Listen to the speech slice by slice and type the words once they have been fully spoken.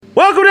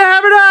Welcome to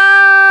Hammer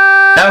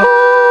Down!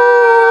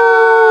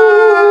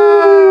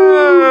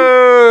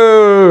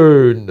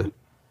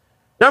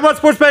 Number one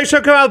sports betting show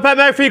coming out of the Pat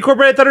McAfee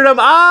Incorporated Thunderdome.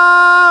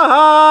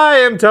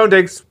 I am Tone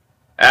Diggs.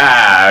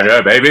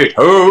 And baby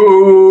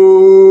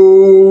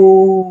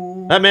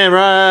too. That man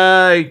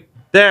right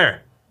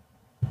there.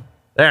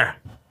 There.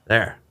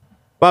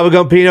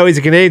 Bubblegum Pino, he's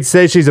a Canadian,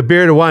 says she's a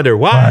bearded wonder.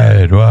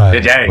 Why?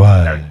 Good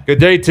day. Good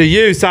day to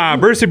you, Simon.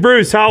 Brucey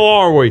Bruce, how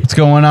are we? What's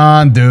going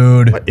on,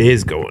 dude? What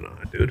is going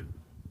on, dude?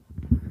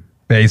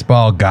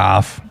 Baseball,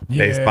 golf.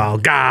 Yeah. Baseball,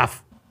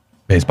 golf.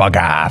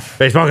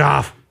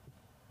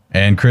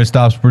 And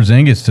Kristaps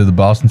Porzingis to the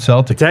Boston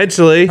Celtics.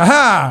 Potentially.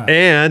 Aha!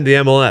 And the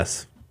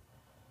MLS.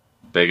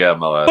 Big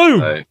MLS.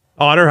 Boom. Hey.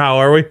 Otter, how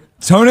are we?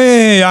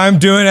 Tony, I'm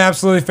doing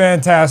absolutely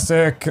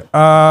fantastic.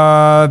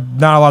 Not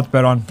a lot to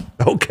bet on.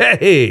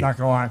 Okay. Not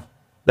gonna lie.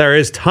 There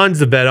is tons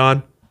to bet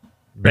on.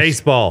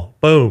 Baseball,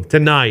 boom,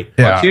 tonight.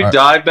 Why don't you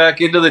dive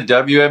back into the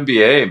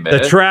WNBA, man? The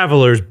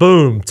Travelers,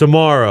 boom,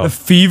 tomorrow. The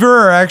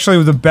Fever are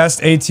actually the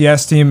best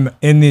ATS team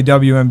in the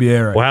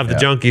WNBA right We'll have the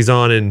Junkies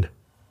on in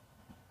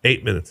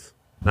 8 minutes,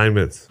 9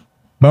 minutes.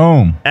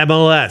 Boom.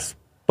 MLS,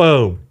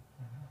 boom.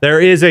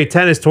 There is a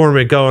tennis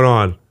tournament going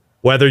on,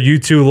 whether you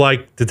two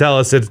like to tell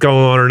us it's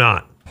going on or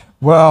not.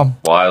 Well,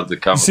 Wild to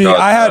come see, across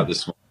I had-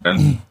 this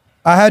morning.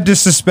 I had to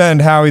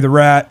suspend Howie the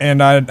Rat,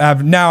 and I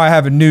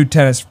have a new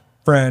tennis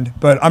friend,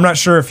 but I'm not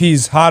sure if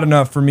he's hot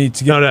enough for me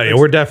to get. No,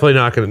 we're definitely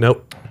not going to.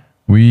 Nope.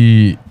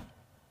 We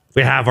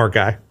have our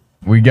guy.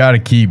 got to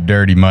keep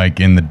Dirty Mike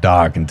in the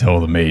dock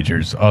until the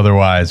majors.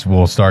 Otherwise,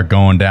 we'll start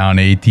going down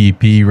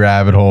ATP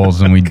rabbit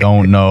holes, and we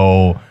don't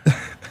know.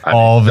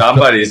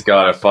 Somebody's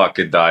got to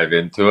fucking dive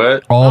into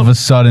it. All of a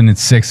sudden,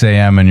 it's 6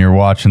 a.m. and you're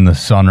watching the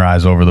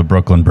sunrise over the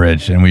Brooklyn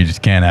Bridge, and we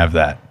just can't have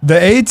that. The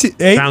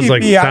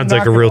ATP Sounds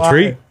like a real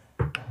treat.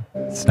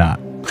 It's not.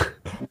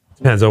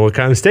 Depends on what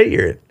kind of state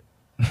you're in.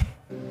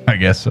 I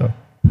guess so.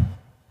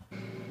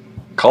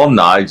 Call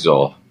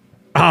Nigel.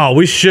 Oh,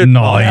 we should.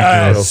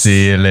 Nigel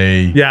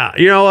Seeley. Yeah,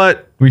 you know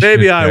what?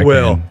 Maybe I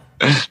will.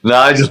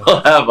 Nigel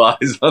will have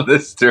eyes on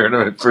this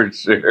tournament for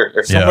sure.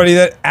 Somebody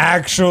that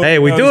actually. Hey,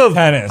 we do have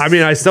tennis. I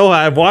mean,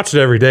 I've watched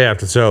it every day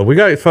after the show. We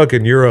got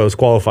fucking Euros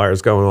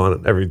qualifiers going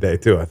on every day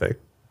too, I think.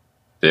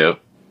 Yep.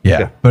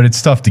 Yeah, but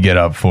it's tough to get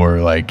up for,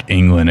 like,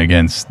 England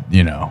against,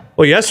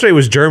 Well, yesterday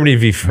was Germany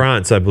v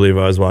France, I believe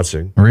I was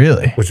watching.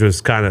 Really? Which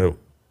was kind of,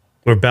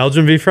 or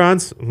Belgium v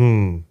France?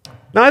 No,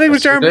 I think it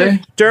was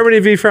Yesterday? Germany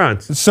v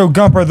France. So,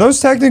 Gump, are those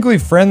technically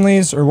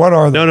friendlies, or what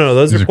are they? No,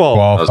 those are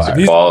qualified. Those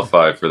to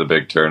qualify for the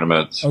big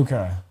tournaments.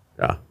 Okay.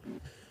 Yeah.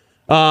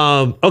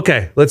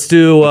 Okay, let's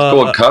do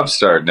Cool Cubs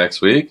start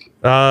next week.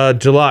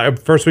 July,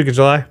 first week of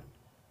July.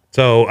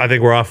 So I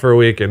think we're off for a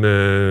week, and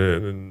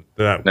then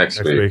that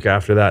Next week week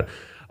after that.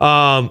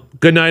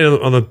 Good night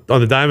on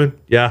the diamond.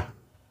 Yeah.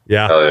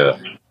 Hell yeah.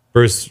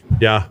 Bruce.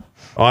 Yeah.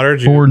 Otter.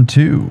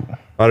 4-2.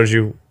 Otter, did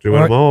you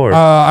win them all? Or?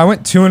 I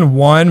went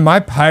 2-1. My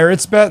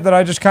Pirates bet that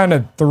I just kind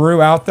of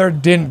threw out there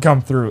didn't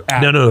come through.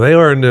 No, they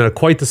are in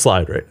quite the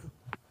slide right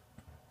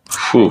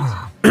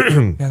now.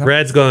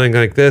 Red's going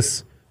like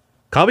this.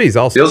 Cubbies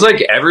also. Feels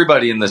like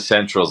everybody in the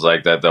Central's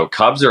like that, though.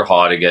 Cubs are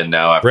hot again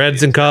now. After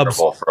Reds and Cubs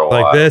for a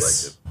like while.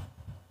 this.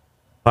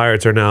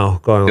 Pirates are now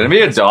going. It's gonna be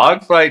a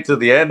dogfight to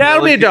the end.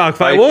 That'll be a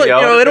dogfight. Well,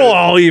 it'll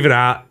all even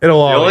out. The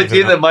only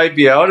team that might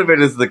be out of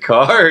it is the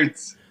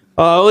Cards.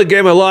 Only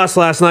game I lost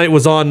last night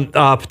was on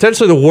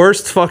potentially the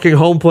worst fucking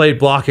home plate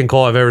blocking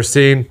call I've ever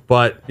seen.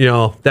 But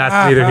that's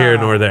neither here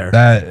nor there.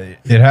 That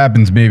it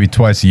happens maybe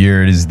twice a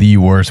year. It is the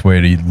worst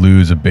way to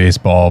lose a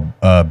baseball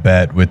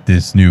bet with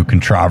this new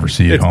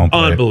controversy at home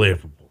plate.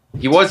 Unbelievable.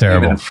 He wasn't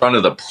even in front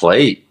of the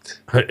plate.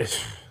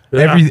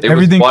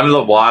 Everything was one of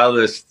the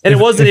wildest. And it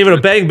wasn't even a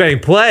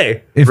bang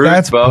play. If Bruce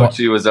that's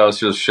Bochy was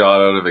just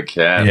shot out of a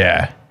can.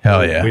 yeah,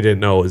 hell yeah. I didn't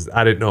know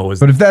it was.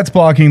 But if that's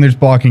blocking, there's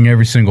blocking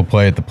every single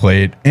play at the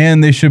plate,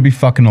 and they should be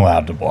fucking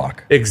allowed to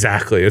block.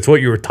 Exactly. It's what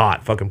you were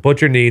taught. Fucking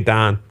put your knee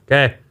down.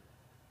 Okay.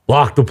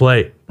 Block the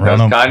plate. Run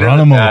That's them kind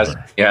of the best.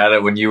 over. Yeah,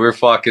 that when you were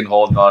fucking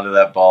holding on to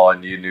that ball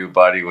and you knew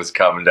Buddy was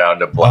coming down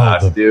to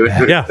blast you.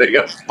 Yeah. Like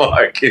a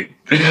fucking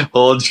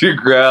hold your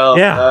ground.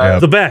 Yeah.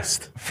 The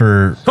best.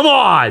 For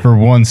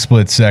 1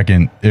 split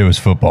second, it was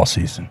football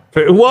season.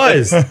 It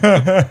was.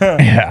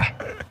 Yeah.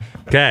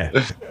 Okay.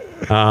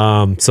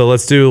 So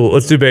let's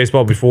do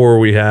baseball before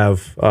we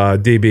have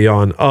DB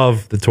on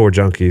of the Tour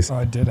Junkies. Oh,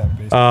 I did have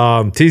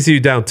baseball.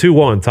 TCU down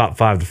 2-1, top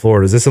 5 to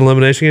Florida. Is this an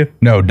elimination game?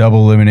 No,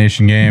 double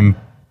elimination game.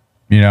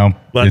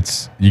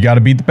 It's you got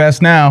to beat the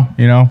best now.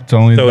 It's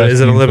only So the best is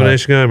it an teams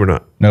elimination game or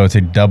not? No, it's a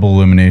double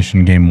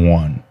elimination game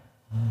 1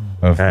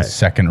 of the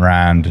second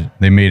round.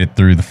 They made it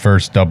through the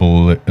first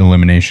double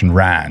elimination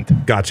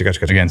round. Gotcha.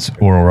 Against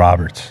Oral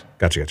Roberts.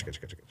 Gotcha.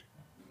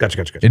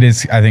 It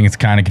is. I think it's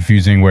kind of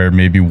confusing where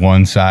maybe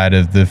one side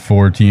of the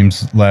 4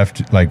 teams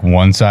left, like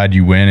one side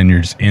you win and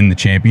you're just in the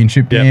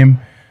championship game,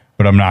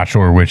 but I'm not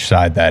sure which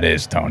side that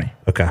is, Tony.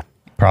 Okay.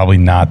 Probably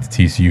not the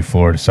TCU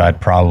Florida side.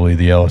 Probably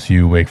the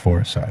LSU Wake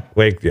Forest side.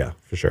 Yeah,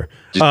 for sure.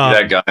 Did you see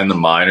that guy in the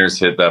minors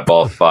hit that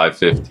ball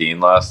 515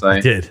 last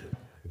night? Did.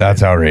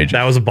 That's outrageous.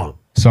 That was a bump.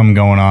 Something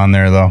going on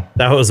there, though.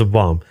 That was a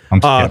bump. I'm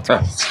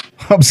skeptical.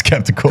 I'm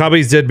skeptical.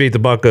 Cubbies did beat the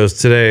Buccos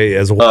today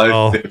as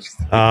well.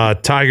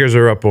 Tigers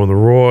are up on the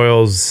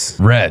Royals.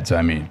 Reds,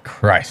 I mean,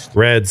 Christ.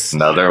 Reds.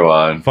 Another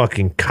one.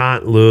 Fucking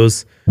can't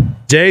lose.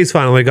 Jays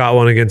finally got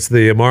one against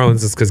the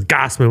Marlins. It's because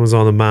Gossman was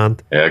on the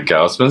mound. Yeah,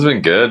 Gaussman's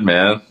been good,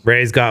 man.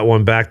 Rays got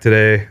one back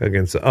today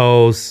against the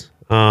O's.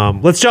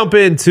 Let's jump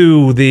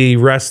into the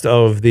rest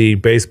of the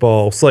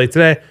baseball slate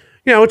today.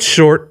 You know, it's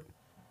short,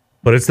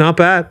 but it's not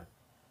bad.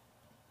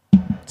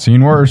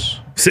 Seen worse.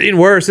 Seen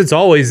worse. It's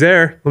always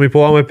there. Let me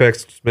pull out my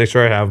picks. Just make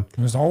sure I have them.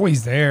 It was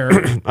always there.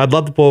 I'd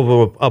love to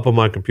pull them up on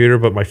my computer,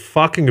 but my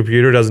fucking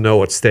computer doesn't know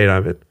what state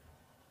I'm in.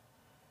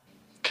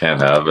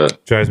 Can't have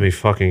it. Drives me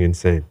fucking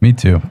insane. Me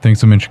too.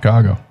 Thinks I'm in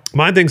Chicago.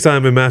 Mine thinks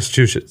I'm in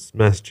Massachusetts.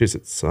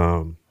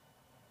 Can't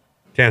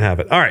have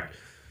it. All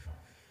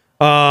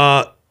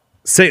right.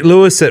 St.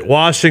 Louis at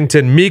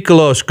Washington.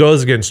 Mikolos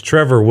goes against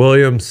Trevor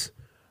Williams.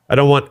 I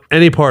don't want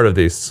any part of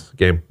this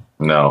game.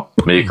 No.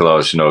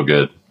 Mikolos, no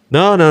good.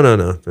 No.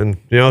 And,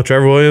 you know,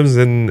 Trevor Williams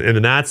and the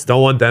Nats,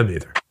 don't want them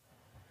either.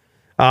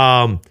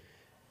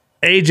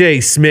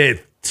 AJ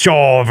Smith,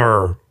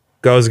 Chauver,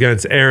 goes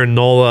against Aaron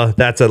Nola.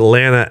 That's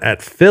Atlanta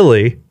at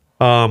Philly.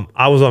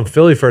 I was on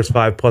Philly first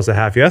 5 plus a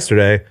half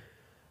yesterday.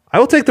 I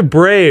will take the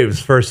Braves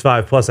first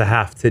 5 plus a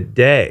half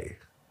today.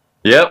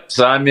 Yep,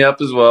 sign me up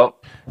as well.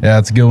 Yeah,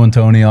 that's a good one,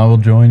 Tony. I will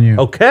join you.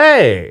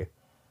 Okay.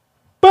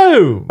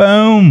 Boom.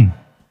 Boom.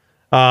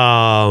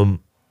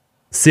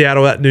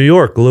 Seattle at New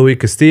York. Louis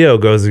Castillo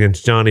goes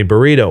against Johnny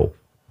Burrito.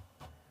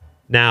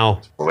 Now,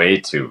 Way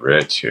too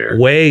rich here.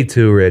 way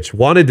too rich.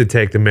 Wanted to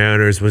take the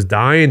Mariners. Was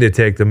dying to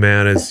take the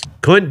Mariners.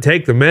 Couldn't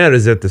take the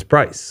Mariners at this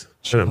price.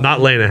 And I'm not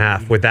laying a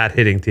half with that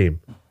hitting team.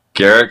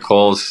 Garrett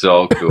Cole's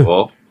so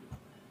cool.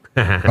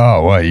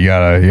 Oh, what? You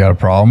got a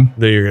problem?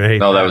 No, you're gonna hate.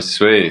 No, that was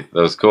sweet.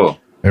 That was cool.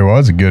 It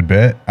was a good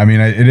bit. I mean,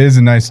 it is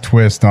a nice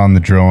twist on the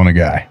drilling a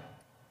guy.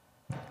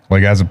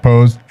 Like, as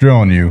opposed to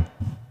drilling you,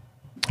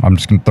 I'm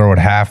just going to throw it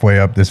halfway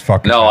up this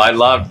fucking... No, I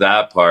loved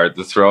that part.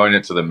 The throwing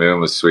it to the moon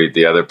was sweet.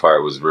 The other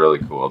part was really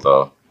cool,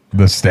 though.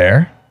 The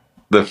stare?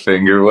 The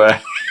finger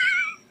wag.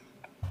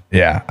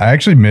 Yeah, I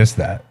actually missed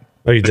that.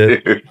 Oh, you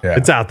did? Yeah.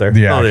 It's out there.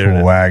 The on actual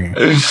internet. wagging.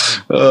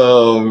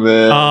 Oh,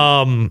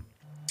 man.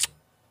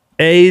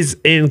 A's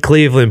in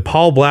Cleveland.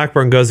 Paul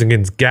Blackburn goes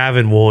against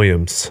Gavin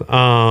Williams.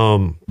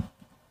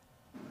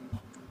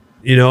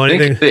 You know I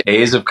anything? think the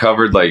A's have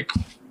covered, like,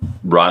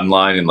 run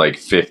line in, like,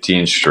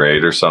 15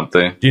 straight or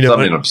something. You know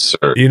something what-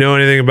 absurd. You know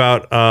anything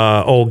about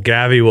old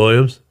Gavy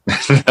Williams?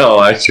 No,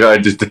 I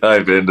tried to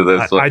dive into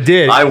this one. I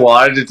did. I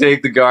wanted to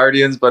take the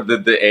Guardians, but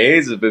the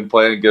A's have been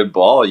playing good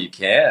ball. You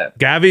can't.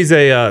 Gavy's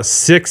a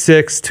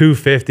 6'6",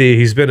 250.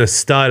 He's been a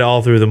stud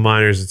all through the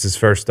minors. It's his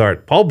first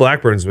start. Paul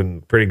Blackburn's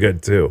been pretty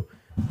good too.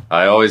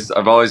 I've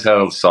always had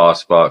a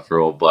soft spot for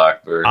old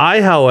Blackbird.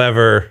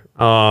 However,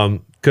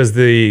 because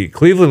the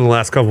Cleveland the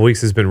last couple of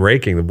weeks has been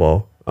raking the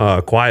ball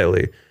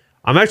quietly,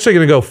 I'm actually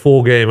going to go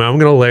full game. I'm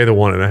going to lay the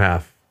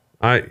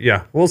 1.5.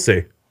 Yeah, we'll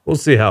see. We'll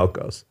see how it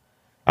goes.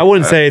 I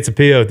wouldn't say it's a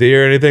POD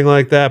or anything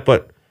like that,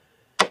 but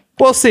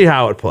we'll see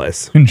how it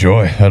plays.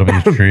 Enjoy. That'll be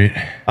a treat.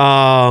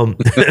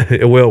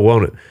 It will,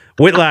 won't it?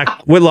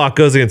 Whitlock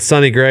goes against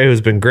Sonny Gray,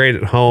 who's been great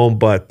at home,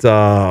 but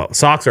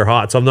Sox are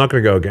hot, so I'm not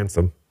going to go against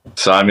them.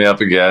 Sign me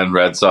up again.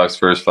 Red Sox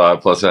first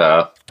 5 plus a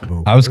half.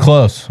 I was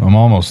close. I'm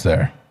almost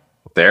there.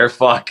 They're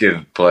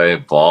fucking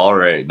playing ball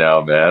right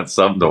now, man.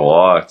 Something to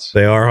watch.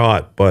 They are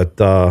hot, but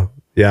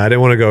yeah, I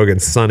didn't want to go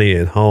against Sonny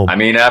at home. I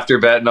mean, after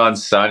betting on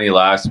Sonny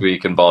last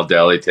week and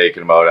Baldelli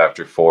taking him out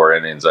after 4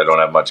 innings, I don't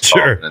have much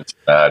confidence in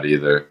that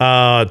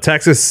either.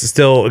 Texas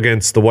still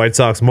against the White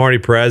Sox. Marty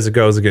Perez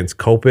goes against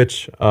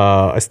Kopech.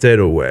 I stayed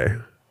away.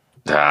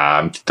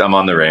 I'm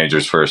on the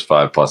Rangers first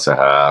 5 plus a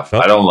half.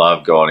 I don't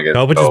love going against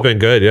Kopech has been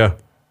good, yeah.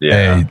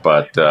 Yeah, Hey.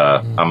 but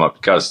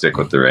gotta stick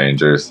with the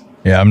Rangers.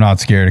 Yeah, I'm not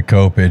scared of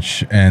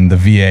Kopech, and the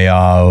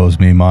VAR owes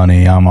me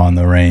money. I'm on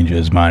the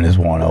Rangers minus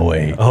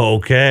 108.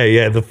 Okay,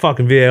 yeah, the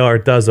fucking VAR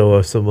does owe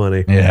us some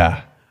money.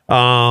 Yeah.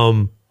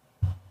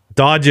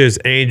 Dodgers,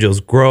 Angels,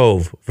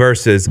 Grove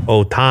versus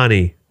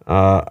Otani.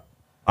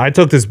 I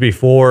took this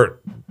before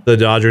the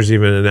Dodgers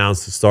even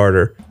announced the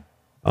starter.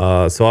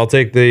 So I'll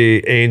take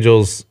the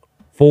Angels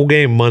full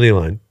game money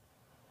line.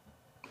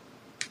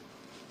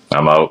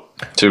 I'm out.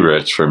 Too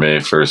rich for me,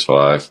 first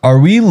 5. Are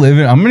we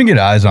living? I'm going to get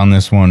eyes on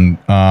this one.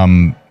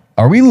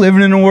 Are we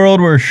living in a world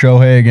where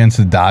Shohei against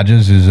the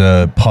Dodgers is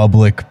a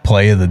public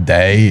play of the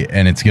day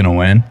and it's going to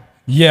win?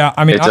 Yeah,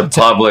 I mean, It's a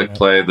public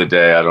play of the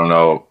day. I don't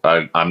know.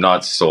 I'm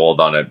not sold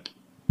on it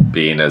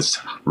being as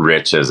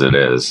rich as it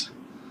is.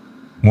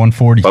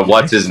 140. But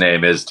what's his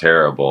name is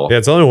terrible. Yeah,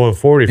 it's only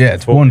 140. Yeah,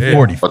 it's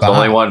 140. What's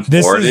only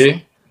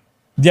 140?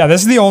 Yeah,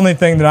 this is the only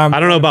thing that I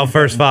don't know about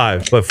first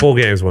 5, but full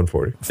game is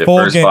 140. The full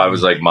first game. 5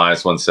 was like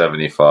minus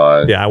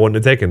 175. Yeah, I wouldn't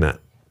have taken that.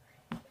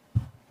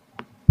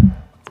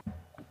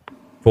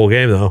 Full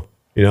game, though.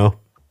 You know,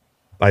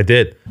 I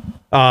did.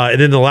 And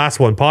then the last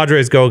one,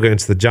 Padres go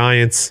against the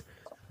Giants.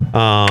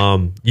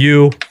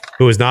 Who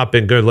has not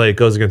been good late,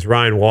 goes against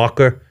Ryan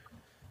Walker.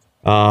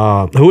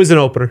 Who is an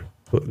opener?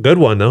 Good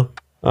one, though.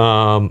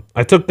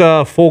 I took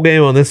a full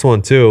game on this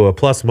one, too. A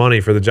plus money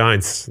for the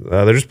Giants.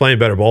 They're just playing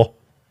better ball.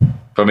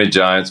 Put me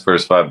Giants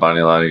first 5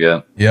 money line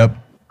again. Yep.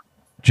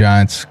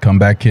 Giants,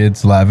 comeback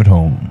kids, live at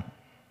home.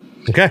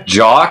 Okay.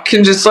 Jock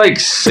can just like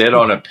sit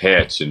on a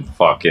pitch and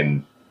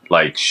fucking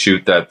like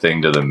shoot that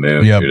thing to the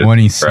moon. Yep, dude. when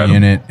he's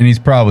seeing it. And he's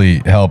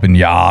probably helping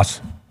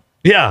Yas.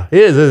 Yeah, he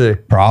is, isn't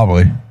he?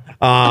 Probably.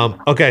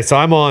 Okay, so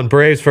I'm on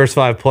Braves first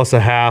 5 plus a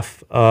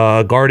half.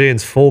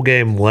 Guardians full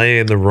game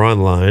laying the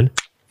run line.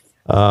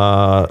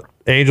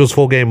 Angels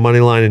full game money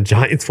line and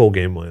Giants full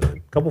game money line.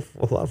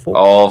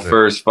 All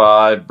first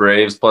 5,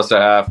 Braves plus a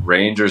half,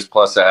 Rangers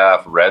plus a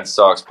half, Red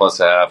Sox plus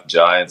a half,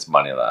 Giants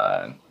money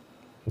line.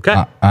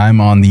 Okay.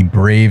 I'm on the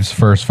Braves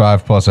first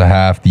 5 plus a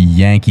half, the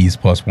Yankees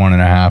plus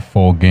 1.5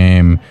 full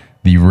game,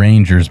 the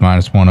Rangers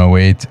minus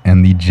 108,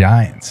 and the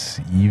Giants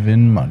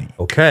even money.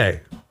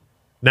 Okay.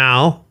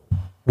 Now,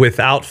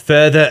 without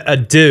further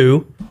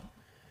ado,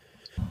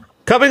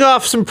 coming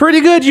off some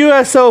pretty good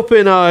U.S.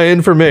 Open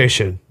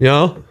information, you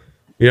know?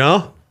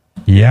 Yeah.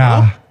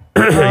 Yeah,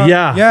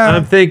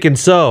 I'm thinking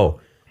so.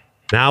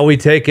 Now we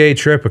take a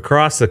trip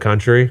across the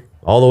country,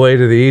 all the way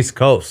to the East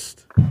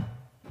Coast,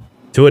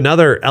 to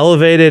another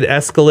elevated,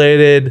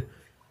 escalated,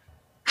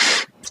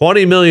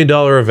 $20 million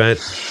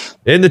event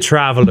in the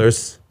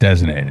Travelers.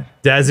 Designated.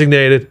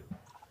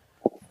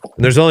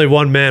 And there's only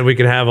one man we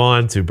can have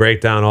on to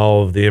break down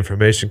all of the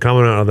information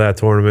coming out of that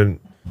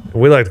tournament.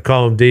 We like to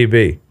call him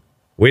DB.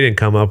 We didn't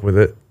come up with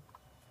it.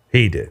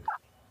 He did.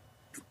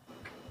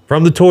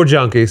 From the Tour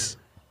Junkies,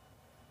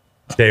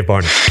 Dave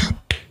Barney.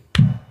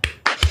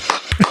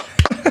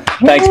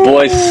 Thanks,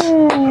 boys.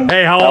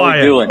 Hey, how are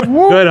you? Doing?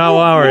 Good. How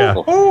are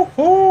you?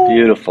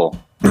 Beautiful.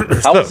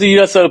 How was the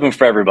U.S. Open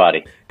for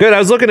everybody? Good. I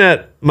was looking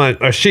at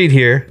a sheet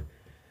here.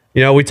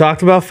 You know, we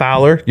talked about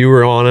Fowler. You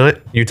were on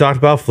it. You talked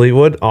about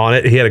Fleetwood on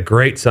it. He had a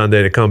great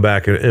Sunday to come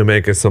back and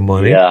make us some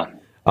money. Yeah.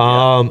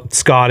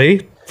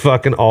 Scotty,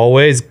 fucking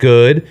always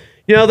good.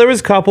 You know, there was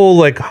a couple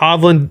like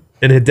Hovland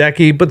and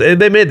Hideki, but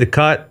they made the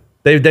cut.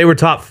 They were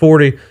top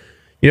 40.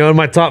 You know, in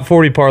my top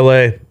 40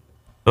 parlay,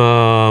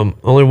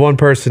 only one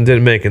person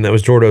didn't make it, and that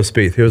was Jordo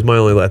Spieth. He was my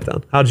only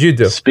letdown. How'd you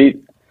do?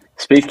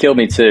 Spieth killed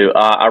me too.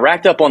 I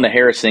racked up on the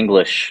Harris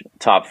English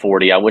top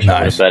 40. I wish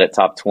I would have bet at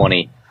top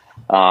 20.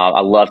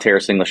 I loved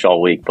Harris English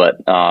all week, but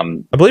I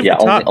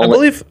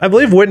believe I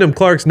believe Wyndham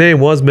Clark's name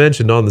was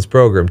mentioned on this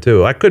program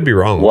too. I could be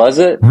wrong. Was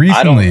it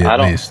recently? At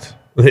least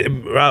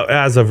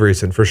as of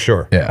recent, for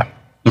sure. Yeah.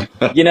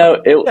 You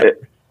know,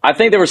 I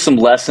think there were some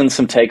lessons,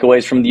 some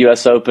takeaways from the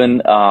U.S.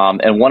 Open,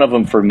 and one of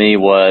them for me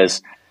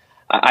was,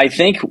 I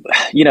think,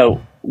 you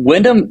know,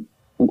 Wyndham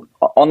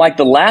on like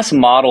the last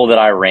model that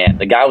I ran,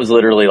 the guy was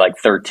literally like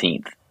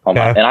 13th, and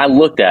I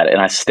looked at it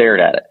and I stared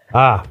at it,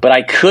 but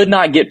I could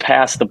not get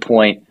past the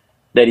point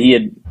that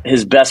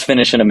his best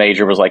finish in a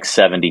major was like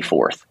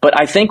 74th. But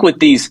I think with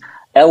these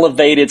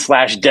elevated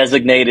 /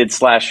 designated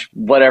 /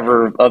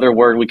 whatever other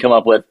word we come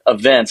up with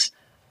events,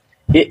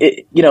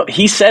 you know,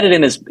 he said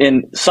it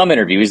in some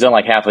interview. He's done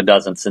like half a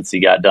dozen since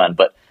he got done,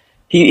 but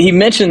he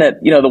mentioned that,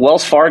 you know, the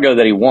Wells Fargo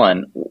that he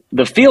won,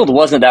 the field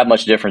wasn't that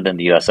much different than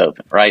the U.S.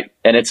 Open, right?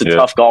 And it's a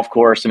tough golf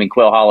course. I mean,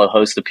 Quail Hollow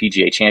hosts the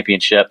PGA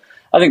Championship.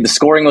 I think the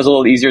scoring was a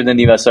little easier than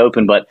the U.S.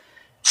 Open, but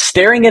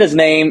staring at his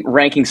name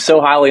ranking so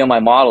highly on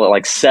my model at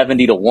like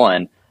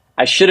 70-1,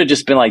 I should have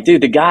just been like,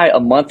 dude, the guy a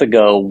month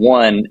ago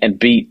won and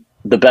beat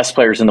the best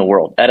players in the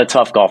world at a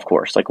tough golf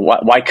course. Like,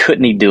 why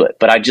couldn't he do it?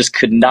 But I just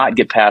could not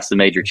get past the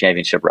major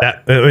championship round.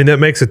 I mean, that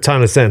makes a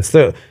ton of sense.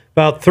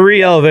 About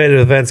 3 elevated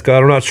events ago,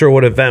 I'm not sure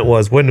what event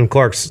was. Wyndham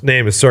Clark's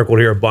name is circled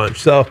here a bunch.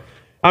 So,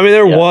 I mean,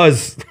 there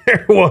was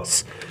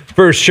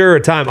for sure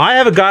a time. I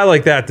have a guy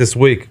like that this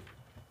week.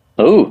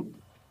 Ooh,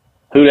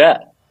 who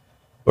that?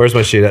 Where's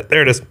my sheet at?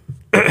 There it is.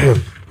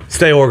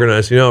 Stay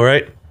organized, you know,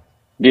 right?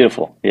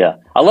 Beautiful. Yeah.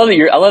 I love that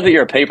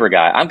you're a paper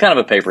guy. I'm kind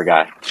of a paper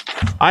guy.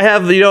 I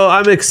have, you know,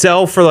 I'm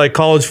Excel for like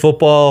college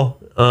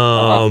football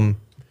and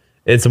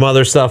some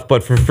other stuff,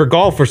 but for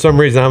golf, for some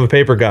reason, I'm a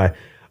paper guy.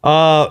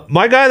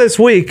 My guy this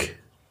week,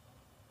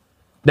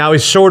 now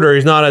he's shorter,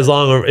 he's not as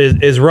long,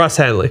 is Russ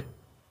Henley.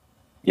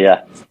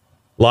 Yeah.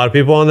 A lot of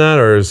people on that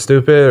are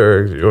stupid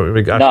or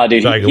no,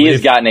 dude, he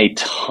has gotten a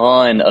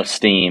ton of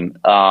steam.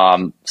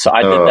 So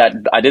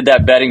I did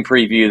that betting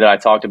preview that I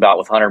talked about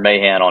with Hunter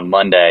Mahan on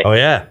Monday. Oh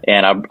yeah,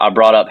 and I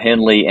brought up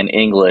Henley and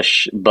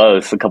English,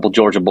 both a couple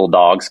Georgia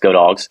Bulldogs, go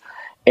Dogs,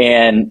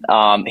 and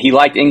he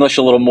liked English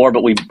a little more,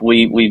 but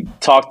we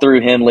talked through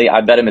Henley.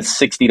 I bet him at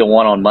 60-1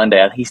 on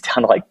Monday. I think he's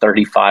down to like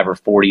 35 or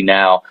 40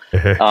 now.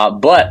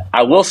 But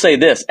I will say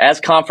this as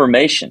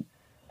confirmation.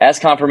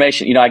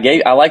 You know,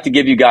 I like to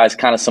give you guys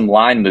kind of some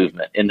line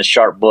movement in the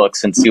sharp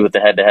books and see what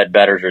the head-to-head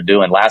bettors are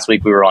doing. Last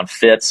week we were on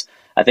Fitz.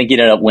 I think he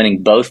ended up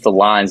winning both the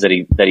lines that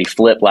he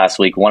flipped last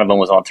week. One of them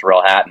was on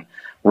Tyrrell Hatton.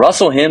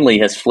 Russell Henley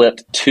has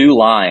flipped 2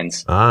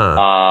 lines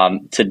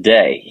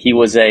today.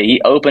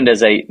 He opened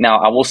as now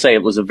I will say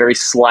it was a very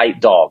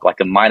slight dog, like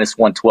a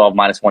 -112,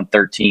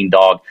 -113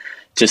 dog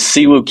to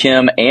Siwoo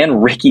Kim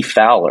and Ricky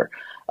Fowler.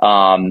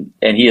 And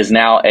he is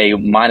now a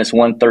minus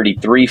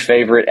 133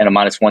 favorite and a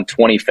minus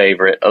 120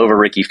 favorite over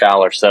Ricky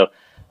Fowler. So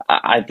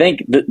I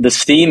think the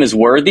steam is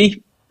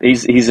worthy.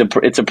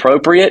 It's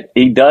appropriate.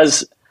 He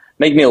does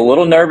make me a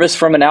little nervous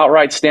from an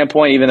outright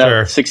standpoint, even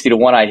though 60 to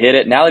 1 I hit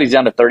it. Now that he's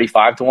down to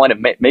 35 to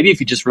 1, maybe if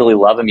you just really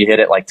love him, you hit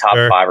it like top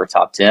 5 or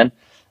top 10.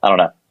 I don't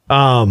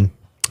know.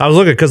 I was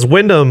looking because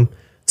Wyndham,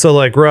 so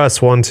like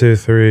Russ, 1, 2,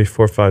 3,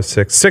 4, 5,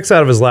 6. 6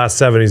 out of his last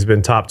 7, he's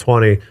been top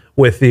 20,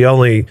 with the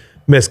only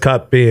missed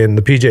cut being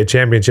the PGA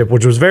Championship,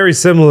 which was very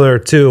similar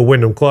to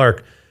Wyndham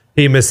Clark.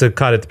 He missed a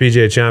cut at the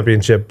PGA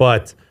Championship,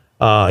 but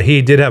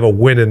he did have a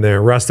win in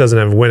there. Russ doesn't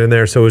have a win in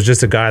there, so it was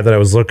just a guy that I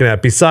was looking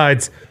at.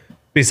 Besides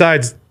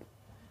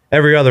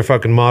every other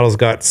fucking model's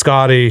got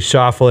Scotty,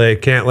 Schauffele,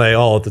 Cantlay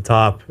all at the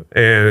top,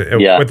 and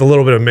with a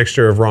little bit of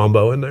mixture of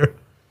Rombo in there.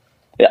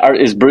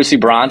 Is Brucey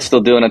Braun still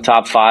doing a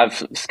top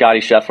 5 Scotty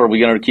Scheffler? Are we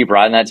going to keep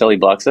riding that till he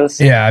bucks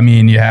us? Yeah, I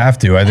mean, you have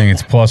to. I think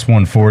it's plus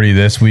 140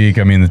 this week.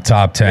 I mean, the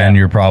top 10,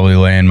 you're probably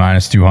laying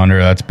minus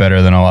 200. That's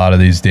better than a lot of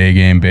these day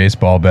game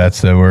baseball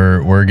bets that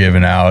we're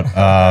giving out.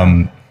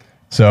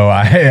 So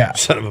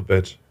son of a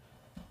bitch.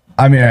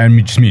 I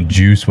just mean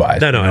juice wise.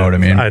 No, you know what I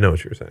mean? I know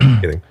what you're saying.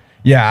 I'm kidding.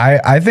 Yeah,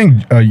 I think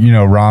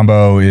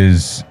Rombo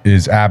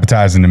is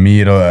appetizing to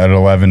me at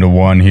 11 to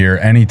 1 here.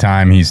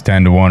 Anytime he's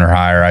 10 to 1 or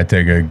higher, I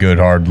take a good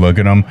hard look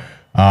at him.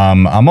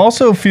 I'm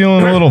also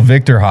feeling a little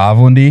Victor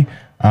Hovlandy.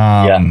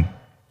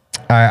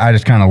 I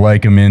just kind of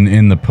like him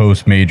in the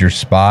post major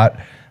spot.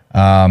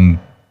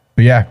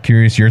 But yeah,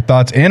 curious your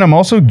thoughts, and I'm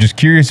also just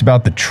curious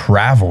about the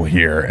travel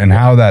here and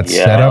how that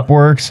setup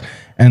works.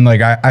 And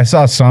like I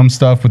saw some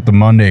stuff with the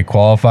Monday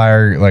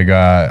qualifier. Like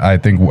I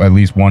think at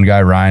least one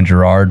guy, Ryan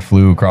Gerard,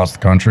 flew across the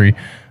country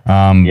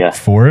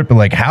for it. But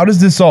like, how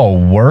does this all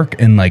work?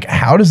 And like,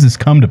 how does this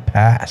come to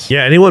pass?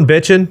 Yeah. Anyone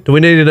bitching? Do we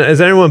need to? Is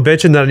anyone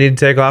bitching that I need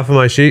to take off of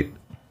my sheet?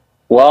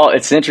 Well,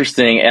 it's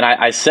interesting, and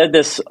I said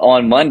this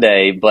on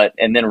Monday,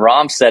 and then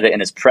Rom said it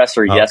in his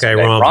presser yesterday.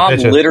 Rom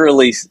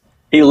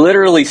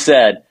literally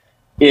said,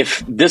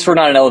 if this were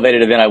not an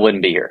elevated event, I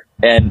wouldn't be here.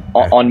 And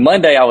on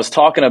Monday, I was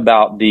talking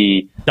about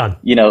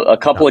a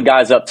couple of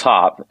guys up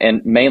top,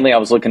 and mainly I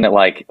was looking at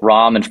like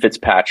Rahm and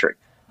Fitzpatrick.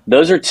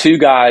 Those are 2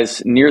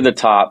 guys near the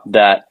top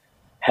that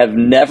have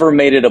never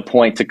made it a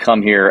point to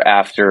come here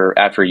after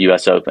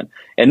U.S. Open.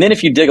 And then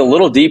if you dig a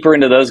little deeper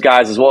into those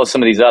guys as well as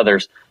some of these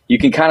others, you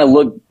can kind of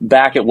look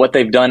back at what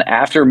they've done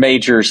after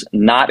majors,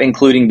 not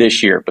including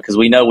this year, because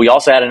we know we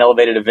also had an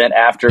elevated event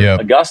after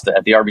Augusta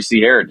at the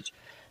RBC Heritage.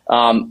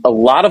 A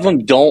lot of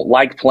them don't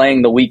like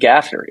playing the week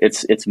after.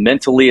 It's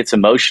mentally, it's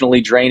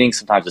emotionally draining.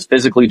 Sometimes it's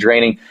physically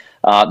draining.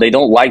 They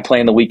don't like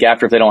playing the week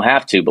after if they don't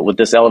have to. But with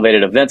this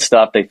elevated event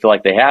stuff, they feel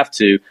like they have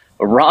to.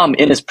 Rahm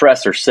in his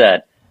presser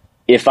said,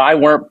 if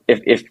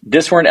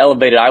this weren't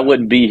elevated, I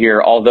wouldn't be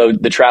here. Although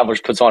the Travelers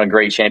puts on a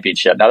great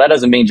championship. Now that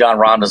doesn't mean John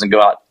Rahm doesn't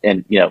go out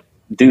and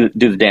do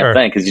the damn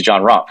thing because he's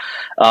John Rahm.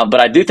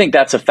 But I do think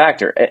that's a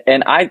factor.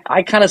 And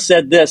I kind of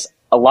said this.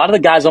 A lot of the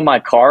guys on my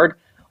card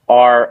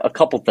are a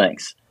couple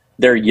things.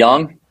 They're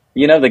young,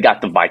 they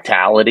got the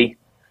vitality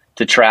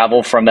to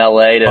travel from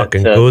LA to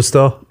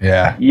Gusto.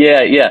 Yeah.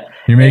 Yeah.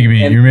 You're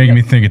making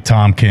me think of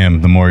Tom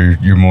Kim the more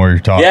you're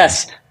talking.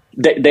 Yes.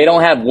 They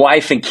don't have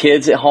wife and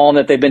kids at home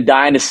that they've been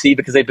dying to see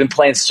because they've been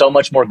playing so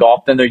much more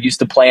golf than they're used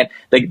to playing.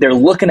 They're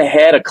looking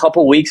ahead a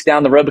couple weeks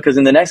down the road because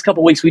in the next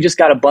couple weeks we just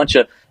got a bunch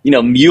of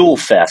mule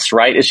fest,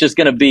 right? It's just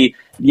going to be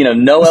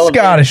no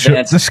Scottish.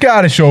 The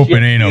Scottish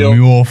Open ain't a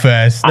mule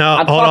fest. No,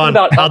 hold on.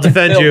 I'll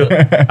defend you.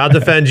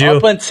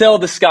 Up until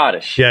the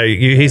Scottish. Yeah,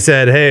 he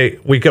said, "Hey,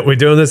 we're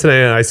doing this," and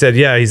I said,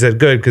 "Yeah." He said,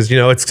 "Good," because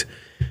it's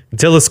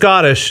until the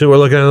Scottish. We're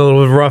looking at a little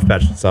bit of a rough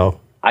patch. So.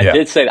 I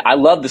did say that. I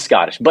love the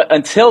Scottish. But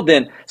until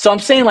then, so I'm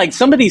saying like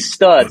some of these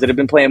studs that have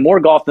been playing more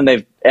golf than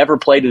they've ever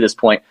played to this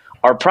point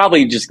are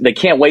probably they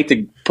can't wait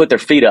to put their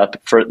feet up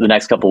for the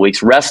next couple of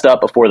weeks, rest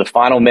up before the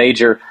final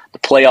major, the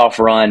playoff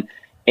run.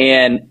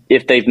 And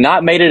if they've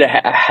not made it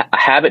a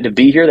habit to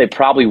be here, they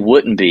probably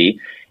wouldn't be.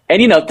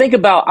 And, think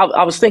about,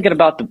 I was thinking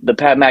about the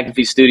Pat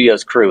McAfee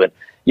Studios crew. And,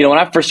 when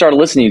I first started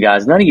listening to you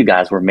guys, none of you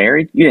guys were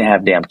married. You didn't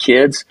have damn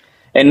kids.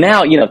 And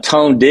now,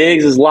 Tone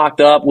Diggs is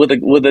locked up with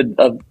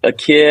a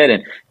kid,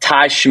 and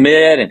Ty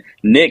Schmidt and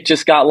Nick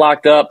just got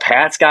locked up.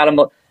 Pat's got him.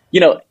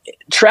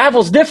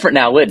 Travel's different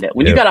now, isn't it?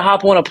 When you got to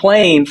hop on a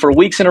plane for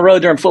weeks in a row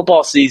during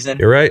football season.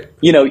 You're right.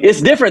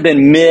 It's different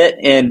than Mitt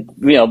and,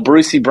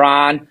 Brucey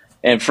Braun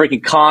and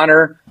freaking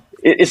Connor.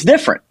 It's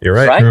different. You're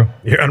right. True.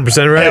 You're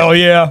 100% right. Hell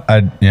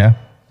yeah.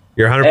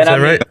 You're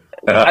 100% right.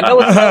 I know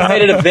it's an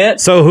elevated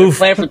event. So who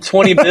playing for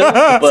 20 billion?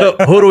 So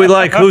who do we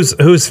like? Who's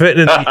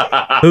fitting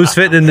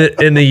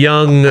in the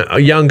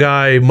young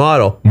guy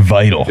model?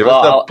 Vital. Give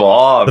us the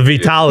ball. The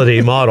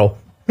vitality model.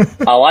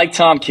 I like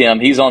Tom Kim.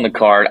 He's on the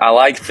card. I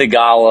like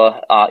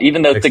Thigala.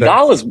 Even though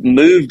Thigala's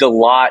moved a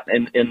lot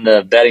in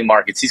the betting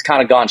markets, he's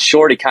kind of gone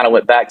short. He kind of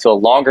went back to a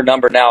longer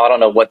number now. I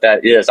don't know what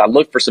that is. I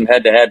looked for some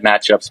head-to-head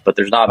matchups, but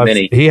there's not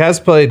many. He has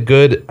played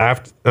good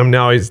after.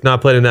 Now he's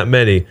not played in that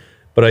many.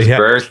 But his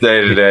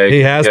birthday today.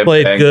 He has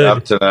played good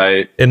up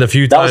tonight. In the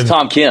few times. That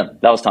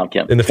was Tom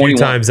Kim. In the 21. Few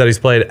times that he's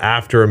played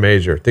after a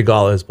major,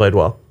 Theegala has played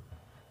well.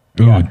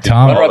 Ooh,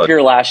 Tom. Runner up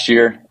here last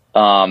year.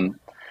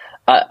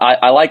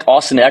 I like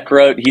Austin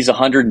Eckroat. He's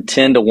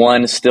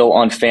 110-1 still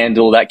on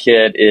FanDuel. That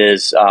kid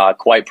is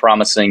quite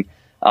promising.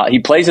 He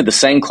plays at the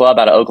same club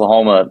out of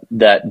Oklahoma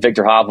that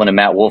Victor Hovland and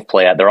Matt Wolff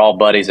play at. They're all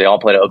buddies. They all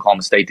played at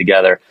Oklahoma State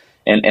together.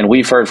 And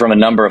we've heard from a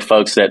number of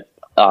folks that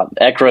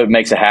Eckroat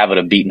makes a habit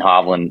of beating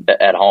Hovland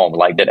at home.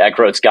 Like that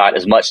Eckroat's got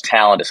as much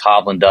talent as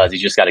Hovland does.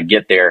 He's just got to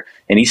get there.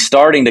 And he's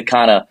starting to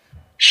kind of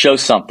show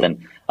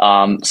something.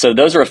 So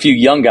those are a few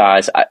young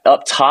guys.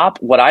 Up top,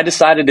 what I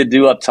decided to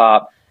do up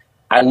top,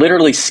 I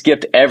literally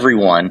skipped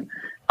everyone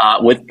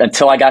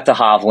until I got to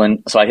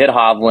Hovland. So I hit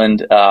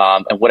Hovland,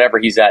 and whatever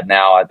he's at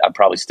now, I'd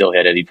probably still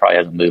hit it. He probably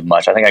hasn't moved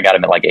much. I think I got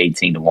him at like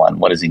 18-1.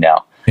 What is he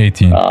now?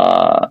 18.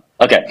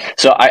 Okay,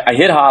 so I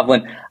hit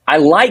Hovland. I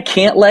like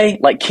Cantlay.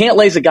 Like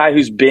Cantlay's a guy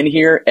who's been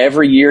here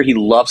every year. He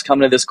loves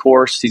coming to this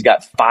course. He's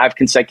got 5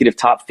 consecutive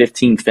top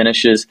 15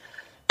 finishes.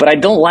 But I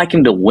don't like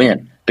him to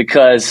win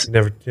because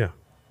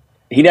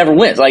he never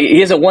wins. Like he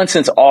hasn't won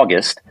since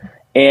August,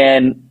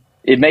 and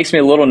it makes me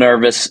a little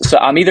nervous. So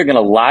I'm either going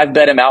to live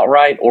bet him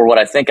outright, or what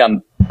I think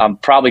I'm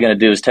probably going to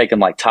do is take him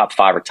like top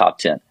 5 or top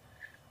 10,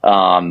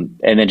 and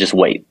then just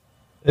wait.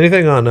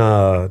 Anything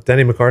on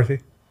Denny McCarthy?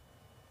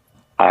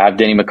 I have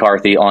Denny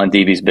McCarthy on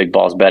DB's Big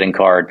Balls betting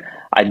card.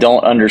 I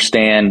don't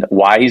understand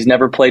why he's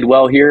never played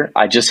well here.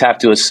 I just have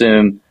to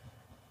assume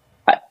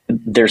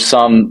there's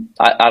some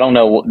I don't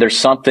know. There's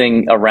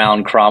something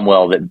around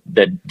Cromwell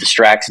that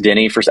distracts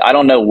Denny. I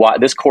don't know why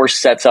this course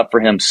sets up for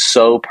him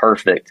so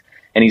perfect.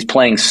 And he's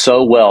playing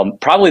so well,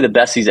 probably the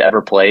best he's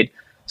ever played.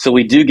 So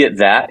we do get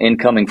that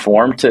incoming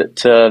form to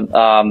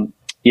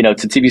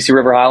TPC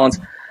River Highlands.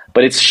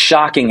 But it's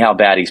shocking how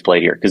bad he's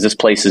played here because this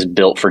place is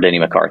built for Denny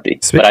McCarthy.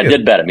 But I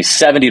did bet him. He's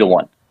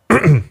 70-1.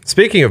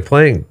 Speaking of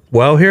playing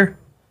well here,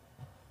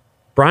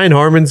 Brian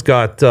Harmon's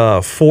got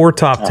 4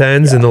 top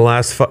 10s in the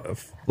last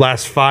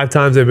 5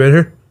 times they've been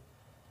here.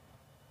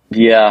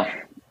 Yeah.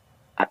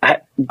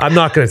 I'm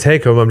not going to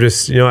take him. I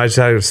just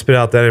had to spit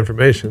out that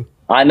information.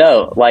 I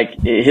know,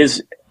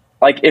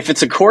 if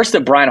it's a course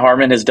that Brian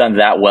Harmon has done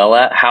that well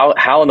at,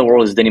 how in the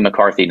world has Denny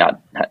McCarthy not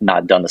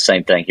done the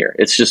same thing here?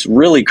 It's just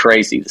really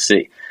crazy to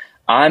see.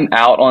 I'm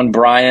out on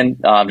Brian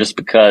just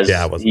because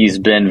he's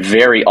been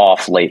very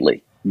off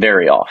lately,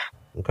 very off.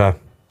 Okay.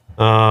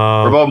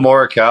 What about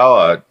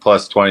Morikawa at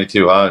plus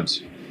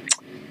 2200?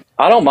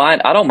 I don't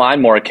mind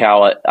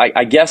Morikawa.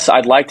 I guess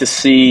I'd like to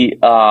see.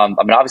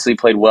 Obviously he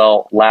played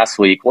well last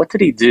week. What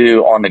did he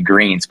do on the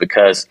greens?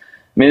 Because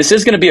this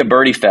is going to be a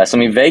birdie fest.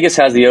 Vegas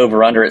has the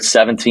over-under at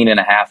 17.5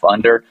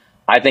 under.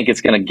 I think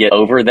it's going to get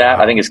over that.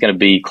 Wow. I think it's going to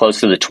be close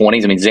to the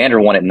 20s.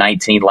 Xander won at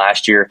 19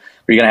 last year.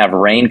 You're going to have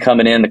rain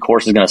coming in. The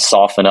course is going to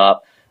soften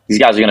up. These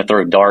guys are going to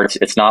throw darts.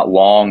 It's not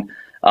long.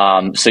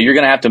 So you're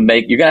going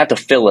to have to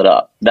fill it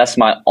up. That's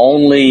my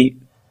only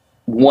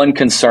one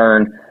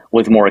concern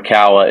with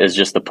Morikawa is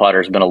just the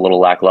putter's been a little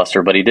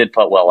lackluster, but he did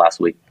putt well last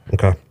week.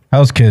 Okay.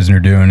 How's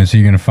Kisner doing? Is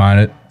he going to find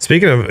it?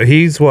 Speaking of,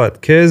 he's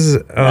what? Kiz,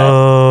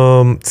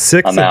 6th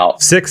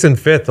and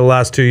 5th the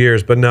last 2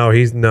 years, but no,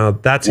 he's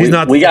not.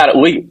 We got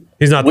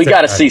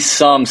to see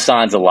some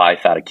signs of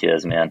life out of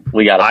Kiz, man.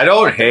 I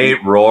don't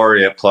hate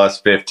Rory at plus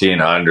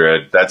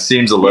 1500. That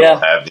seems a little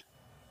heavy.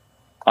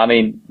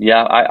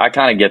 I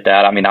kind of get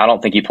that. I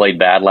don't think he played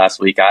bad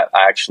last week. I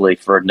actually,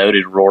 for a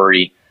noted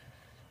Rory,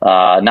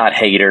 not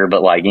hater,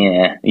 but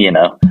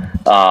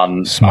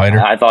Smiter.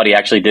 I thought he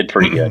actually did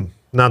pretty good.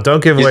 Now,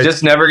 don't give away. He's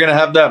just never going to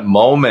have that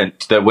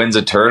moment that wins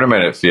a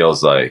tournament, it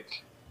feels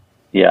like.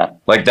 Yeah.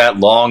 Like that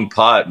long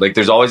putt. Like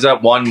there's always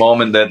that one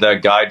moment that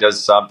guy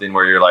does something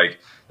where you're like,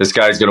 this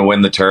guy's going to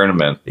win the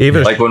tournament.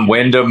 Even like when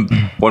Wyndham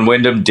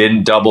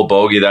didn't double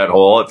bogey that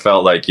hole, it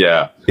felt like,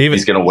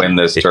 he's going to win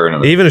this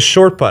tournament. Even a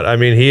short putt.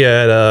 He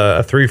had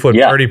a 3-foot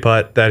birdie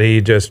putt that he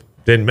just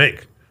didn't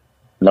make.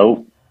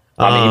 Nope.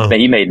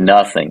 He made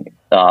nothing.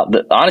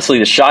 Honestly,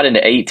 the shot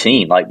into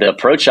 18, like the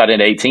approach shot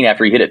into 18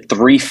 after he hit it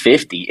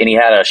 350 and he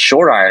had a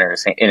short iron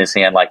in his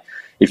hand. Like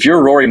if you're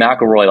Rory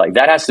McIlroy, like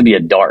that has to be a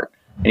dart.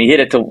 And he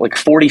hit it to like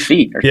 40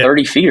 feet or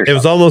 30 feet or something. It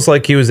was almost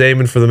like he was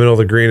aiming for the middle of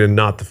the green and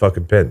not the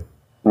fucking pin.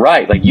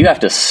 Right. Like you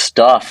have to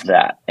stuff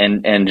that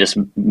and just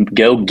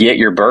go get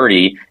your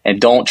birdie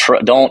and don't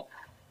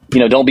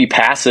be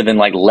passive and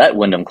like let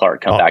Wyndham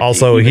Clark come back.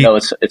 Also, to you, even though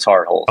it's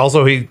hard holes.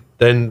 Also, he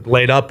then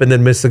laid up and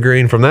then missed the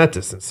green from that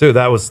distance too.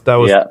 That was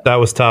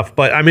tough.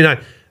 But the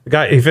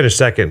guy, he finished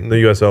second in the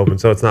U.S. Open,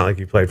 so it's not like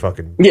he played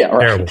fucking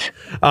terrible.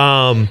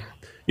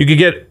 You could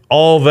get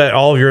all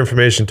of your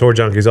information, Tour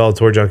Junkies, all the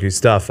Tour Junkies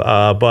stuff.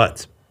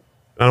 But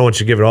I don't want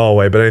you to give it all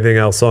away. But anything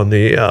else on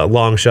the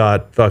long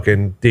shot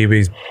fucking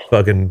DB's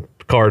fucking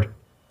card?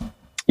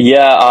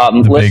 Yeah.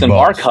 Listen,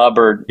 Mark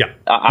Hubbard. Yeah.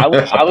 I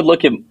would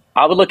look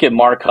at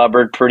Mark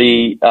Hubbard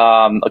pretty.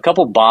 A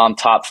couple bomb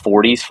top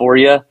 40s for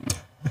you.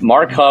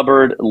 Mark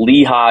Hubbard,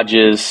 Lee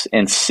Hodges,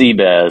 and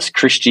Seabez,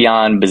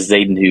 Christian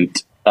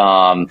Bezuidenhout.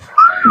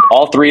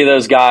 All 3 of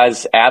those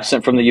guys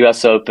absent from the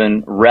U.S.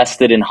 Open,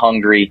 rested in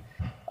Hungary.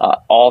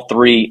 All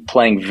three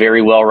playing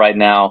very well right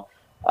now.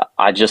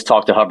 I just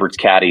talked to Hubbard's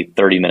caddy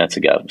 30 minutes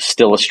ago.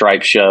 Still a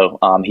stripe show.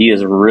 He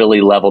has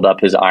really leveled up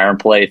his iron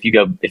play.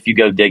 If you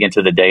go dig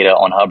into the data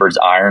on Hubbard's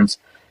irons,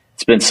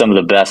 it's been some of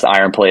the best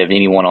iron play of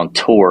anyone on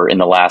tour in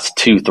the last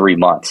 2-3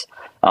 months.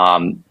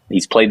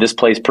 He's played this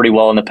place pretty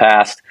well in the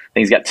past. I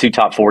think he's got 2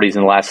 top 40s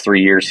in the last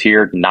 3 years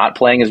here, not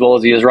playing as well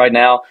as he is right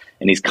now,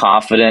 and he's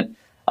confident.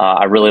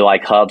 I really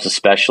like Hubbs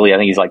especially. I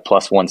think he's like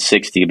plus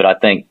 160, but I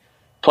think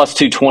plus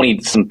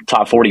 220, some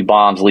top 40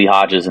 bombs, Lee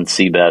Hodges and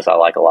Seabez I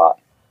like a lot.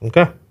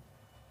 Okay.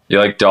 You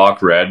like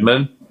Doc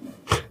Redman?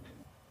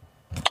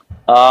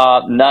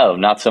 No,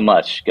 not so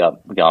much,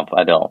 Gump.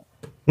 I don't.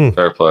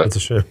 Fair play. That's a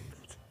shame.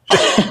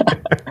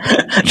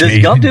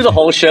 Does Gump do the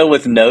whole show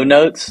with no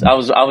notes? I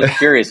was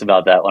curious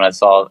about that when I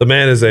saw. The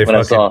man is a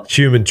fucking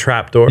human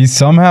trapdoor. He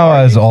somehow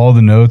has all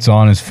the notes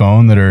on his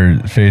phone that are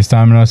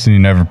FaceTiming us, and he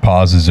never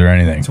pauses or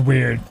anything. It's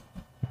weird.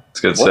 It's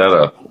a good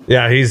setup.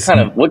 Yeah, he's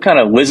what kind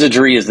of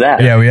wizardry is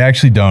that? Yeah, we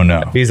actually don't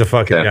know. He's a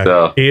fucking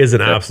he is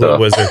an absolute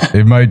wizard.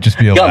 It might just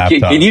be a Gump,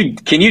 laptop. can you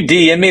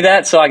DM me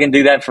that so I can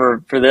do that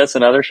for this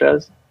and other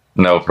shows?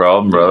 No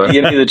problem, brother.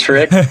 Give me the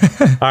trick. All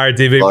right,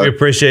 DB, we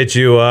appreciate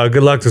you.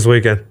 Good luck this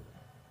weekend.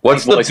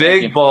 What's the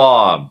big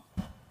bomb?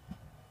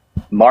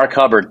 Mark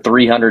Hubbard,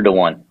 300 to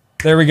 1.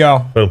 There we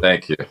go. Boom.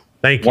 Thank you.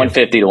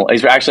 150 to 1.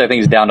 He's actually, I think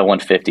he's down to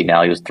 150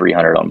 now. He was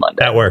 300 on Monday.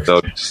 That works.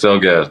 Still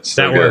good.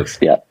 Still that good. works.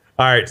 Yeah.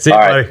 All right. See you,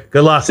 buddy.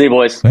 Good luck. See you,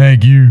 boys.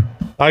 Thank you.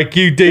 Thank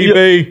you,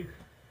 DB.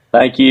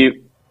 Thank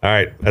you. All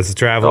right. That's the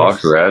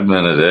Travelers. Doc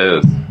Redman it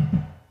is.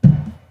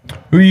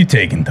 Who are you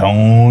taking,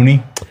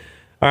 Tony?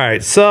 All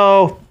right.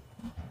 So,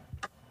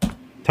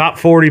 top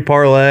 40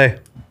 parlay.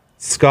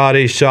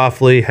 Scotty,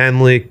 Shoffley,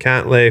 Henley,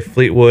 Cantlay,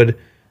 Fleetwood.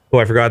 Oh,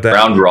 I forgot that.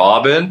 Round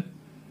robin?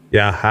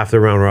 Yeah, half the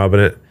round robin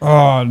it.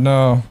 Oh,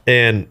 no.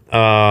 And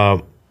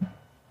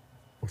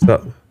what's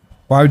up?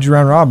 Why would you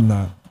round robin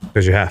that?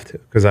 Because you have to.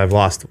 Because I've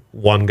lost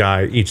one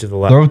guy each of the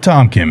last. Throw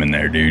Tom Kim in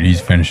there, dude. He's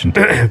finishing.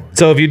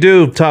 So if you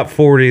do top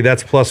 40,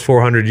 that's plus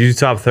 400. You do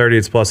top 30,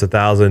 it's plus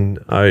 1,000.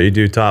 You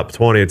do top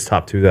 20, it's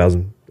top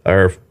 2,000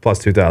 or plus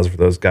 2,000 for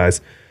those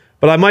guys.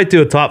 But I might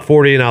do a top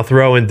 40 and I'll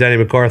throw in Denny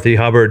McCarthy,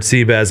 Hubbard,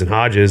 Seabez, and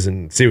Hodges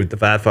and see what the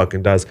fat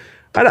fucking does.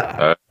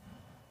 I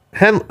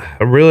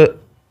really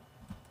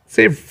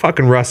see if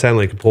fucking Russ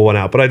Henley can pull one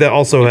out. But I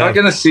also have. Not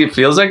gonna see. It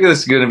feels like this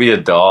is gonna be a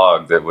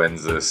dog that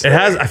wins this. It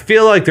has. I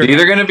feel like they're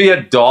either gonna be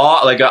a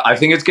dog. I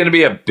think it's gonna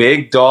be a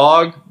big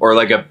dog or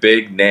like a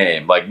big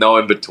name. Like no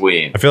in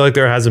between. I feel like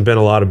there hasn't been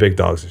a lot of big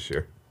dogs this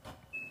year.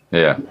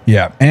 Yeah.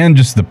 Yeah, and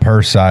just the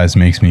purse size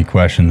makes me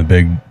question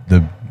the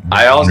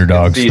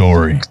underdog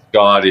story.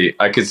 Scotty,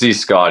 I could see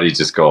Scotty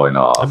just going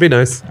off. That'd be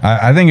nice.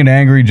 I think an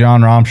angry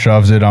John Rahm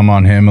shoves it. I'm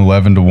on him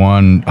 11 to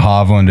 1,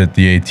 Hovland at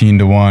the 18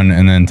 to 1,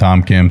 and then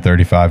Tom Kim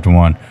 35 to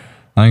 1.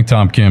 I think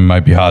Tom Kim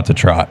might be hot to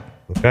trot.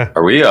 Okay.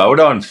 Are we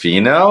out on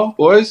Finau,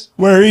 boys?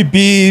 Where he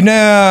be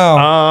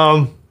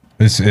now?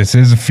 This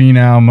is a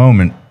Finau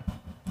moment.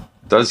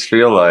 Does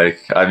feel like.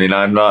 I mean,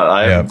 I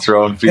am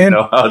throwing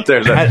Finau out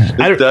there.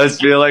 It does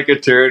feel like a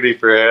tourney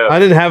for him. I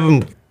didn't have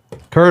him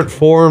current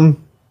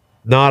form.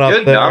 Not up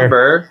Good there.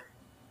 number.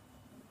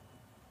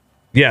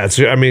 Yeah,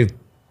 I mean,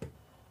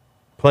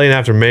 playing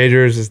after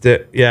majors is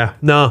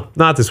no,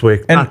 not this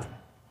week. And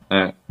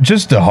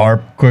just to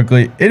harp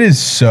quickly, it is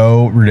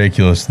so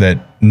ridiculous that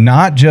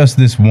not just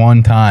this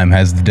one time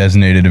has the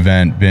designated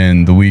event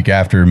been the week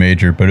after a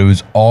major, but it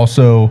was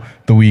also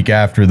the week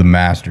after the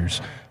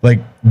Masters. Like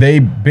they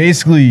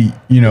basically,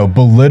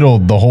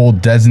 belittled the whole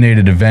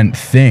designated event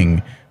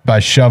thing by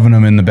shoving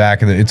them in the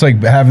back of the. It's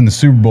like having the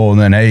Super Bowl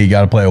and then hey, you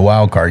got to play a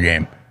wild card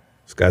game.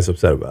 This guy's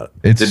upset about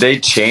it. Did they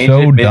change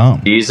it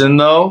mid-season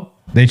though?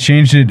 They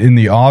changed it in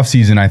the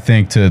offseason, I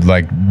think, to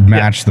like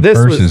match the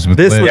purses with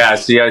this.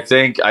 I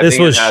think this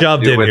was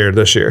shoved in here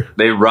this year.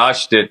 They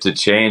rushed it to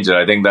change it.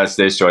 I think that's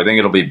the issue. I think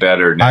it'll be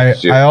better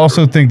next year. I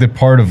also think that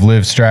part of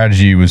Liv's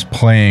strategy was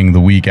playing the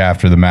week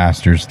after the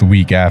Masters, the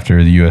week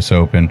after the U.S.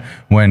 Open,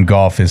 when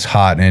golf is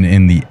hot and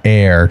in the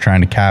air,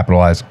 trying to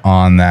capitalize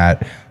on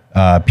that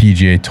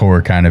PGA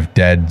Tour kind of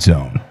dead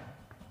zone.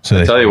 So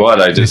I tell you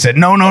what, they said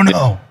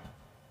no.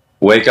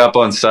 Wake up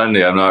on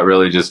Sunday. I'm not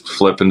really just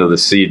flipping to the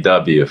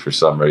CW for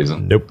some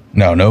reason. Nope.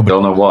 No.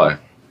 Don't know why.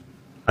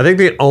 I think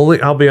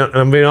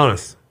I'm being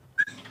honest.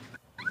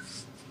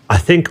 I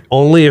think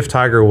only if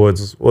Tiger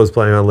Woods was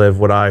playing on Live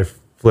would I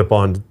flip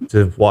on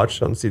to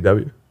watch on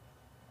CW.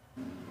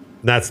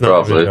 That's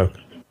not a joke.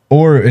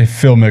 Or if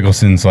Phil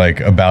Mickelson's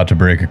like about to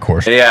break a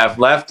course. Yeah, if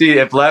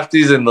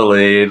Lefty's in the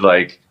lead,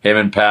 like him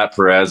and Pat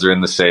Perez are in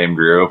the same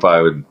group,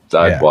 I'd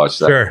watch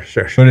that.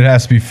 Sure. But it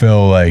has to be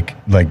Phil like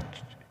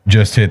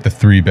just hit the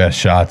 3 best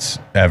shots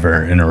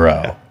ever in a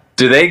row.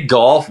 Do they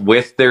golf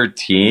with their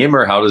team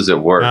or how does it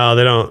work? No,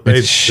 they don't.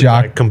 It's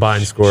like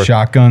combined score.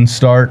 Shotgun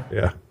start.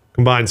 Yeah.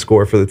 Combined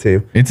score for the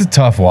team. It's a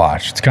tough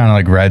watch. It's kind of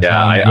like red. Yeah,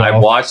 I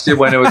watched it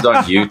when it was on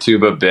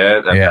YouTube a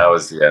bit, and that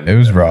was the end. It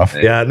was rough.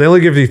 Yeah, and they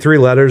only give you 3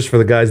 letters for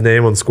the guy's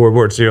name on the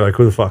scoreboard, so you're like,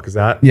 who the fuck is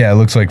that? Yeah, it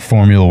looks like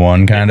Formula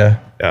One, kind of.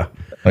 Yeah.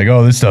 Like,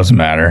 oh, this doesn't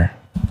matter.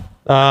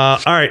 All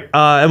right,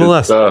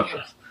 MLS.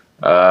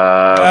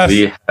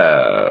 We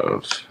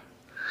have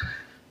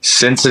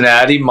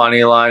Cincinnati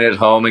money line at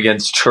home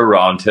against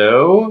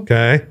Toronto.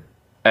 Okay.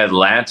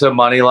 Atlanta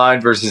money line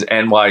versus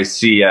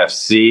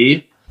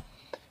NYCFC.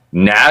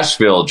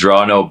 Nashville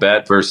draw no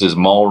bet versus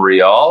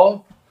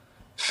Montreal.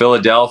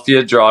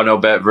 Philadelphia draw no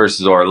bet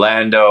versus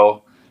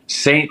Orlando.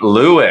 St.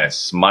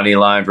 Louis money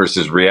line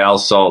versus Real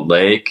Salt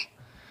Lake.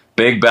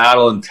 Big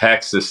battle in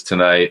Texas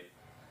tonight.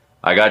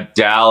 I got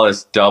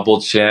Dallas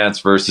double chance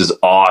versus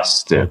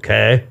Austin.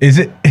 Okay. Is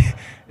it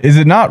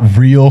not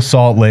real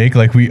Salt Lake?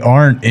 Like we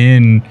aren't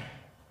in,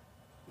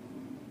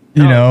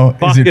 you know,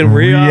 is it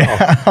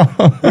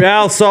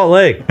Real Salt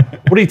Lake?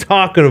 What are you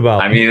talking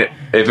about? I mean,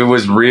 if it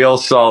was real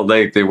Salt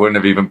Lake, they wouldn't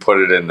have even put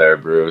it in there,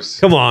 Bruce.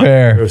 Come on.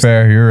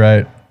 Fair. You're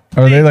right.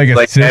 Are they like a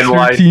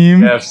sister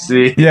team?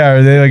 NYCFC. Yeah,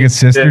 are they like a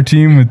sister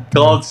team with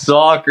called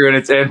soccer and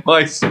it's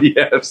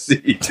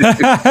NYCFC?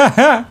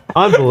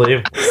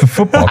 Unbelievable. It's the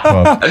football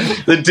club.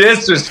 The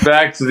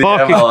disrespect to the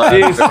Fucking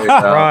MLS. Jesus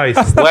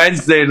Christ.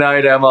 Wednesday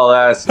night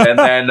MLS, and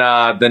then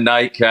the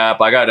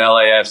nightcap. I got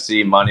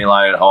LAFC money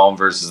line at home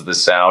versus the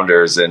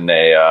Sounders in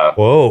a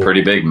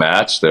pretty big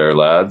match there,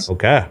 lads.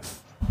 Okay.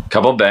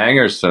 Couple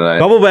bangers tonight.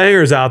 Couple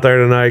bangers out there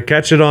tonight.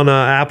 Catch it on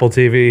Apple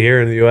TV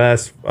here in the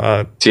U.S.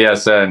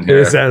 TSN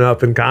here. TSN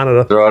up in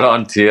Canada. Throw it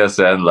on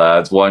TSN,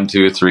 lads. 1,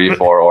 2, 3,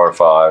 4, or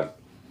 5.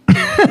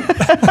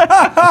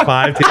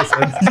 5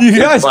 TSN. You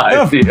guys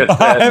 5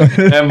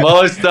 TSN. And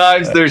most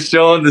times they're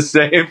showing the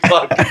same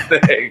fucking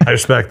thing. I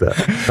respect that.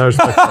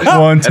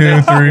 1,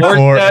 2, 3,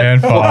 4,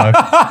 and 5.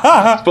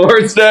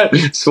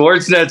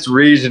 Sportsnet's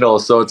regional,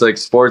 so it's like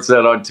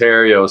Sportsnet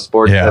Ontario,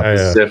 Sportsnet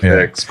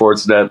Pacific,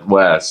 Sportsnet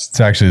West.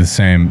 It's actually the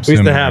same. We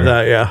used to have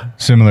that, yeah.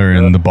 Similar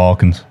in the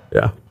Balkans.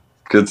 Yeah.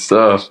 Good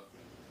stuff.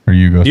 Or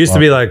you go. It used to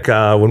be like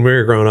when we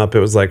were growing up, it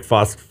was like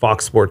Fox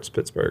Sports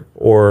Pittsburgh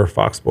or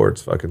Fox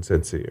Sports fucking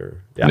Cincy or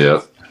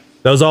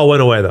Those all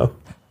went away though.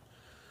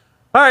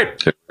 All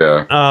right.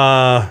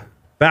 Yeah.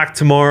 Back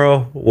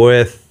tomorrow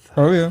with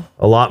a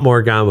lot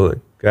more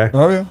gambling. Okay.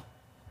 Oh yeah.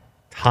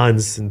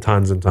 Tons and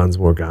tons and tons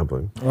more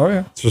gambling. Oh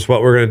yeah. It's just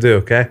what we're gonna do.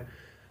 Okay.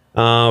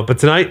 But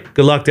tonight,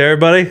 good luck to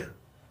everybody.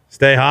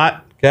 Stay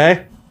hot.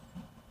 Okay.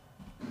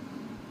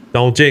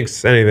 Don't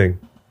jinx anything.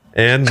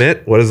 And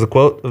Mitt, what is the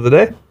quote of the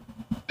day?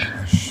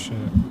 Shit.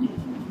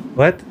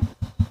 What?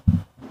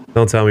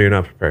 Don't tell me you're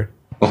not prepared.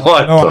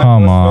 What? No,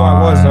 Come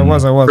on. I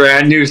was.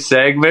 Brand new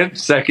segment,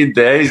 second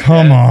day.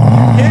 Come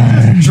on.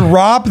 Can't just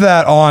drop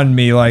that on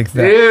me like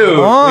that. Dude,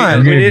 Come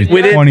on. We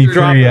didn't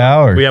 23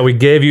 hours. Yeah, we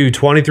gave you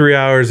 23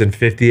 hours and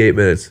 58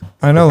 minutes.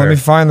 I know. Let me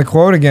find the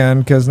quote again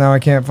because now I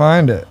can't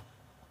find it.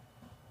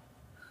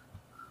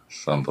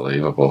 It's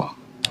unbelievable.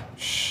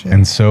 Shit.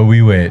 And so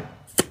we wait.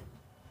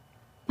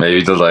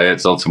 Maybe delay it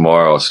till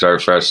tomorrow.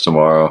 Start fresh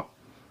tomorrow.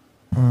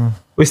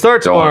 We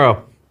start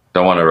tomorrow.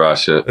 Don't want to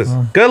rush it.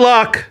 Good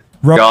luck.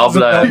 God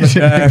bless.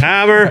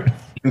 Hammer.